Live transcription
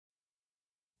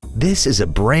This is a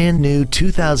brand new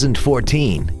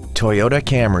 2014 Toyota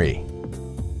Camry.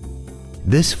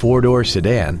 This four-door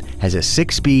sedan has a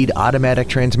 6-speed automatic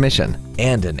transmission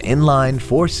and an inline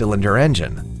 4-cylinder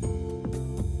engine.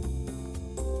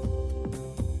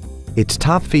 Its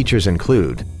top features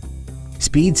include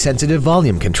speed-sensitive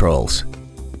volume controls,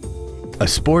 a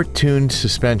sport-tuned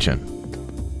suspension,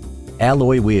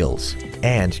 alloy wheels,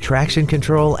 and traction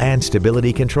control and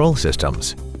stability control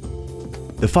systems.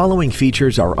 The following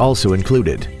features are also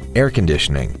included: air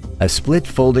conditioning, a split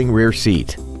folding rear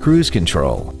seat, cruise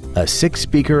control, a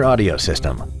 6-speaker audio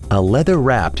system, a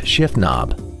leather-wrapped shift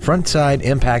knob, front side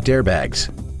impact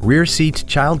airbags, rear seat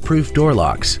child-proof door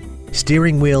locks,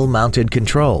 steering wheel mounted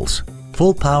controls,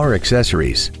 full power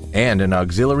accessories, and an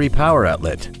auxiliary power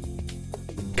outlet.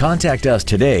 Contact us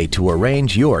today to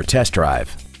arrange your test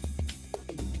drive.